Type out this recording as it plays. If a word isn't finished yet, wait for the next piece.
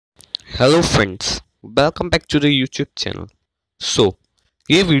Hello friends, welcome back to the YouTube channel. सो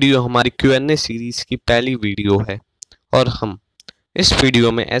ये video हमारी Q&A series की पहली वीडियो है और हम इस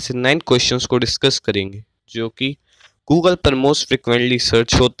वीडियो में ऐसे 9 क्वेश्चंस को डिस्कस करेंगे जो कि गूगल पर मोस्ट फ्रिक्वेंटली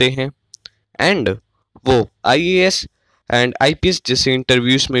सर्च होते हैं एंड वो IAS एंड IPS जैसे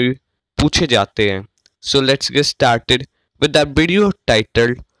इंटरव्यूज में भी पूछे जाते हैं। So let's get started with the video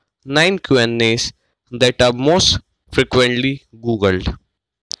titled 9 Q&As that are most frequently googled.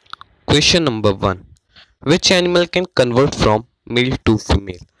 Question number 1, which animal can convert from mail to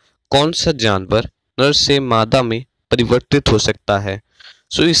female? कौन सा जानवर नर से मादा में परिवर्तित हो सकता है?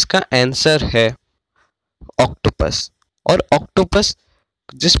 सो इसका आंसर है ऑक्टोपस। और ऑक्टोपस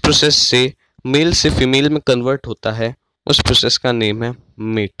जिस प्रोसेस से मेल से फीमेल में कन्वर्ट होता है उस प्रोसेस का नेम है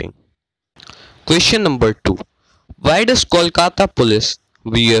mating. Question number 2, why does Kolkata police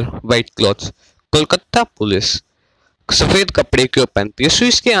wear white clothes? Kolkata police सफेद कपड़े क्यों पहनती है? सो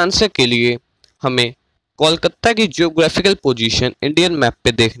इसके आंसर के लिए हमें कोलकाता की जियोग्राफिकल पोजीशन इंडियन मैप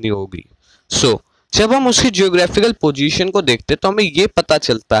पे देखनी होगी। सो जब हम उसकी जियोग्राफिकल पोजीशन को देखते हैं तो हमें ये पता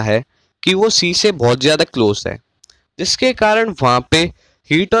चलता है कि वो सी से बहुत ज़्यादा क्लोज है, जिसके कारण वहाँ पे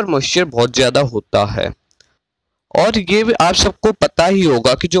हीट और मॉइस्चर बहुत ज़्यादा होता है। और ये भी आप सबको पता ही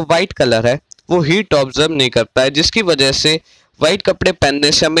होगा कि जो वाइट कलर है वो हीट ऑब्जर्व नहीं करता है, जिसकी वजह से वाइट कपड़े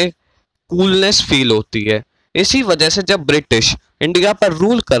पहनने से हमें कूलनेस फील होती है। इसी वजह से जब ब्रिटिश इंडिया पर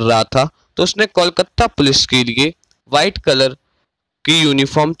रूल कर रहा था तो उसने कोलकाता पुलिस के लिए वाइट कलर की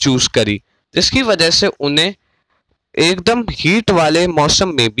यूनिफॉर्म चूज करी, जिसकी वजह से उन्हें एकदम हीट वाले मौसम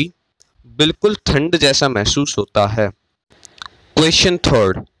में भी बिल्कुल ठंड जैसा महसूस होता है। Question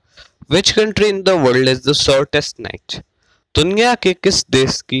third, which country in the world is the shortest night? दुनिया के किस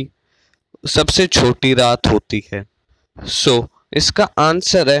देश की सबसे छोटी रात होती है? सो इसका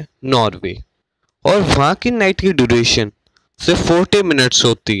आंसर है नॉर्वे। और वहाँ की नाइट की ड्यूरेशन सिर्फ 40 मिनट्स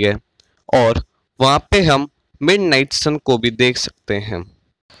होती है और वहाँ पे हम मिड नाइट सन को भी देख सकते हैं।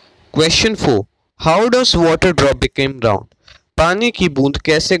 Question 4, how does water drop became round? पानी की बूंद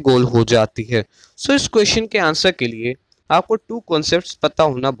कैसे गोल हो जाती है? सो इस क्वेश्चन के आंसर के लिए आपको 2 कॉन्सेप्ट्स पता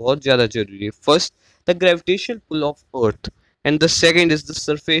होना बहुत ज़्यादा जरूरी है। First, the gravitational pull of earth and the second is the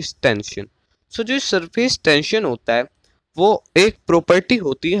surface tension. सो जो सरफेस टेंशन होता है वो एक प्रॉपर्टी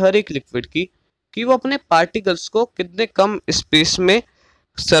होती है हर एक लिक्विड की कि वो अपने पार्टिकल्स को कितने कम स्पेस में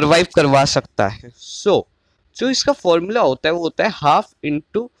सरवाइव करवा सकता है। सो जो इसका फॉर्मूला होता है वो होता है half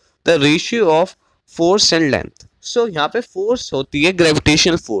into the ratio of force and length. सो यहाँ पे फोर्स होती है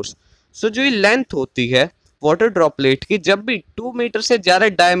ग्रेविटेशनल फोर्स। सो जो ये लेंथ होती है वाटर ड्रॉपलेट की, जब भी 2 मीटर से ज़्यादा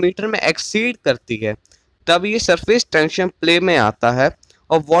डायमीटर में एक्सीड करती है तब ये सरफेस टेंशन प्ले में आता है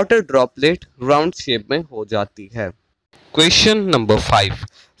और वाटर ड्रॉपलेट राउंड शेप में हो जाती है। Question number 5,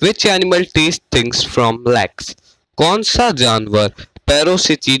 which animal test things from legs? कौन सा जानवर पैरों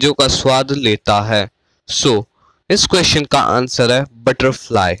से चीजों का स्वाद लेता है? सो इस क्वेश्चन का आंसर है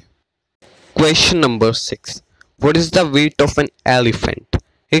butterfly. Question number 6, what is the weight of an elephant?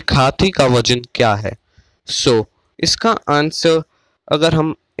 एक हाथी का वजन क्या है? सो इसका आंसर, अगर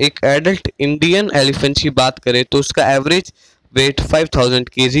हम एक एडल्ट इंडियन एलिफेंट की बात करें तो उसका एवरेज वेट 5000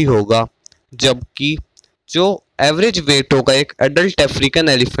 kg होगा, जबकि जो एवरेज वेट होगा एक एडल्ट अफ्रीकन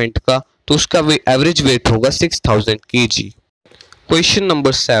एलिफेंट का तो उसका एवरेज वेट होगा 6000 kg। Question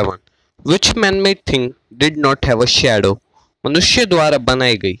number 7, which man made thing did not have a shadow? मनुष्य द्वारा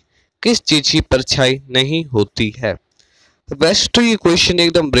बनाई गई किस चीज की परछाई नहीं होती है? वैसे तो ये क्वेश्चन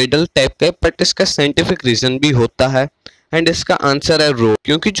एकदम रिडल टाइप का है, बट इसका साइंटिफिक रीजन भी होता है एंड इसका आंसर है रोड।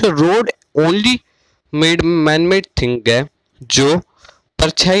 क्योंकि जो road only made man made thing है जो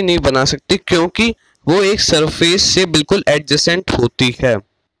परछाई नहीं बना सकती, क्योंकि वो एक सरफेस से बिल्कुल एडजेसेंट होती है।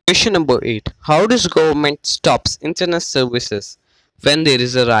 Question number 8, how does government stops internet services when there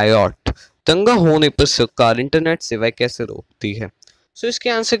is a riot? दंगा होने पर सरकार इंटरनेट सेवाएं कैसे रोकती है? सो इसके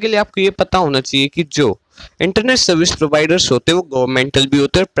आंसर के लिए आपको ये पता होना चाहिए कि जो इंटरनेट सर्विस प्रोवाइडर्स होते हैं वो गवर्नमेंटल भी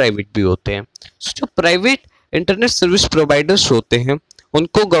होते हैं और प्राइवेट भी होते हैं। सो जो प्राइवेट इंटरनेट सर्विस प्रोवाइडर्स होते हैं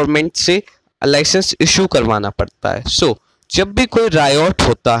उनको गवर्नमेंट से लाइसेंस इशू करवाना पड़ता है। सो जब भी कोई रायट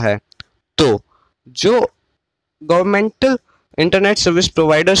होता है तो जो गवर्नमेंटल इंटरनेट सर्विस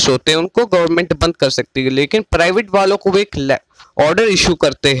प्रोवाइडर्स होते हैं उनको गवर्नमेंट बंद कर सकती है, लेकिन प्राइवेट वालों को एक ऑर्डर इशू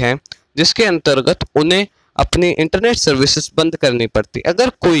करते हैं जिसके अंतर्गत उन्हें अपनी इंटरनेट सर्विसेज बंद करनी पड़ती है। अगर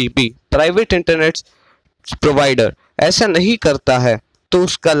कोई भी प्राइवेट इंटरनेट प्रोवाइडर ऐसा नहीं करता है तो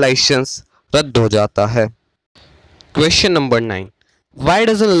उसका लाइसेंस रद्द हो जाता है। Question number 9, why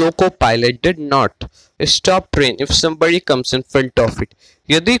does a locopilot did not stop train if somebody comes in front of it?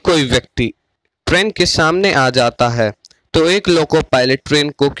 यदि कोई व्यक्ति ट्रेन के सामने आ जाता है तो एक लोको पायलट ट्रेन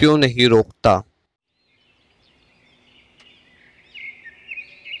को क्यों नहीं रोकता?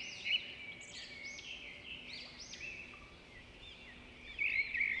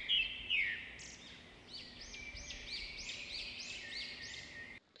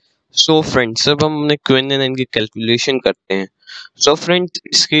 सो फ्रेंड्स अब हम अपने क्यू की कैलकुलेशन करते हैं। सो फ्रेंड्स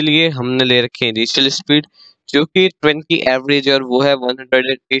इसके लिए हमने ले रखे हैं इनिशियल स्पीड जो कि ट्रेन की एवरेज है और वो है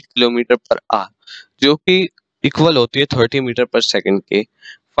 108 किलोमीटर पर आवर जो कि इक्वल होती है 30 मीटर पर सेकंड के।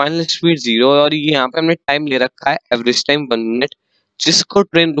 फाइनल स्पीड 0 और ये यहाँ पे हमने टाइम ले रखा है एवरेज टाइम 1 मिनट जिसको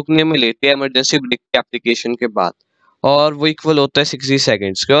ट्रेन रुकने में लेती है इमरजेंसी ब्रेक के एप्लीकेशन के बाद, और वो इक्वल होता है 60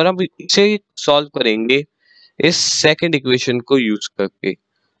 सेकेंड्स के। और अब इसे सॉल्व करेंगे इस सेकंड इक्वेशन को यूज करके।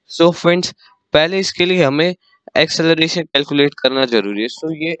 सो फ्रेंड्स पहले इसके लिए हमें एक्सेलरेशन कैलकुलेट करना जरूरी है।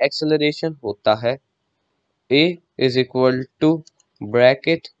 सो ये एक्सेलरेशन होता है a is equal to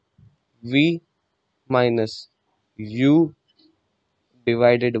bracket v minus u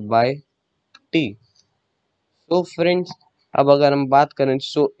divided by t। So friends अब अगर हम बात करें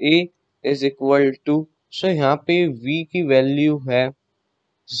सो a इज इक्वल टू, सो यहाँ पे v की वैल्यू है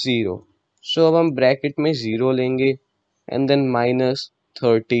 0। सो अब हम ब्रैकेट में 0 लेंगे and then minus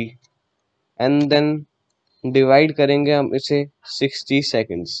 30 and then divide करेंगे हम इसे 60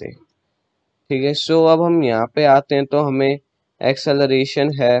 सेकंड से। ठीक है, सो अब हम यहाँ पे आते हैं तो हमें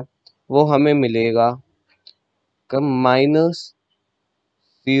एक्सेलरेशन है वो हमें मिलेगा कम माइनस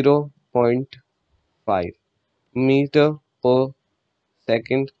 0.5 मीटर पर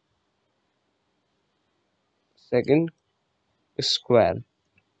सेकंड सेकंड स्क्वायर।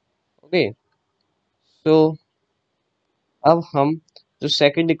 ओके, सो अब हम जो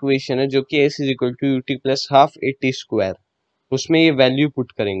सेकंड इक्वेशन है जो कि S is equal to UT plus half eighty square उसमें ये वैल्यू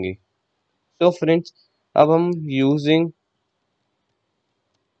पुट करेंगे। सो फ्रेंड्स अब हम using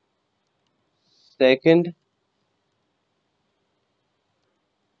second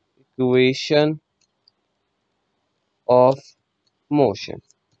equation of motion,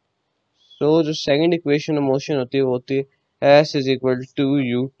 सो जो सेकंड इक्वेशन ऑफ मोशन होती है S is equal to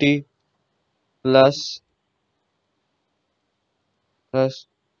UT plus plus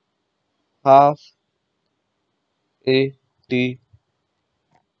half A T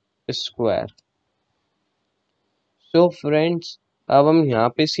square. So friends अब हम यहाँ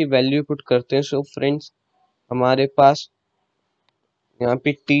पे इसकी वैल्यू पुट करते हैं। सो फ्रेंड्स हमारे पास यहाँ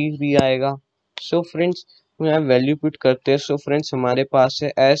पे टी भी आएगा। सो फ्रेंड्स यहाँ वैल्यू पुट करते हैं। सो फ्रेंड्स हमारे पास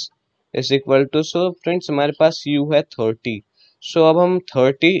है S is equal to, so friends हमारे पास यू है 30। सो अब हम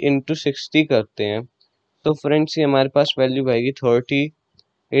 30 इंटू 60 करते हैं। तो फ्रेंड्स ये हमारे पास वैल्यू आएगी 30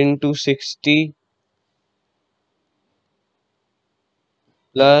 into 60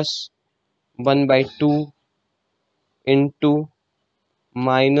 plus 1/2 into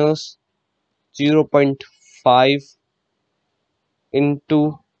minus 0.5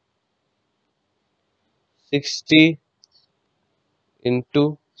 into 60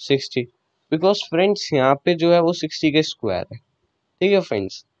 into 60, because friends यहाँ पे जो है वो 60 के स्क्वायर है। ठीक है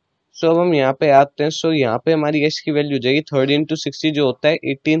फ्रेंड्स, सो अब हम यहाँ पे आते हैं। सो यहाँ पे हमारी एस की वैल्यू हो जाएगी 30 इंटू 60 जो होता है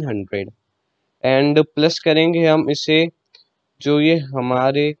 1800 एंड प्लस करेंगे हम इसे जो ये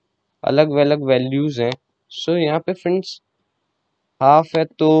हमारे अलग अलग वैल्यूज हैं। सो यहाँ पे फ्रेंड्स हाफ है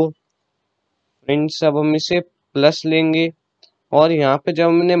तो फ्रेंड्स अब हम इसे प्लस लेंगे और यहाँ पे जब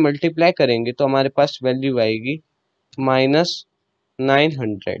हम इन्हें मल्टीप्लाई करेंगे तो हमारे पास वैल्यू आएगी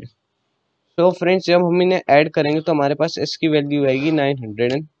 -900। सो फ्रेंड्स जब हम इन्हें ऐड करेंगे तो हमारे पास इसकी वैल्यू आएगी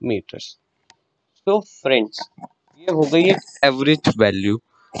 900 मीटर्स। सो फ्रेंड्स ये हो गई है एवरेज वैल्यू।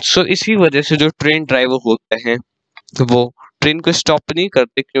 सो इसी वजह से जो ट्रेन ड्राइवर होते हैं वो ट्रेन को स्टॉप नहीं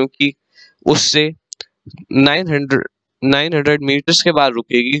करते क्योंकि उससे 900 900 मीटर्स के बाद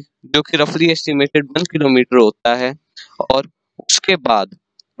रुकेगी जो कि रफली एस्टिमेटेड 1 किलोमीटर होता है। और उसके बाद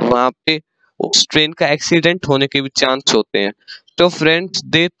वहां पे उस ट्रेन का एक्सीडेंट होने के भी चांस होते हैं। तो फ्रेंड्स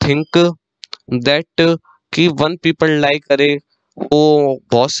दे थिंक दैट कि वन पीपल डाई करे वो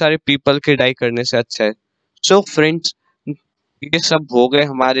बहुत सारे पीपल के डाई करने से अच्छा है। सो फ्रेंड्स ये सब हो गए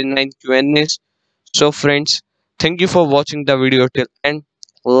हमारे 9 Q&A। So friends, thank you for watching the video till end.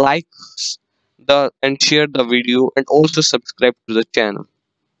 Like the and share the video and also subscribe to the channel.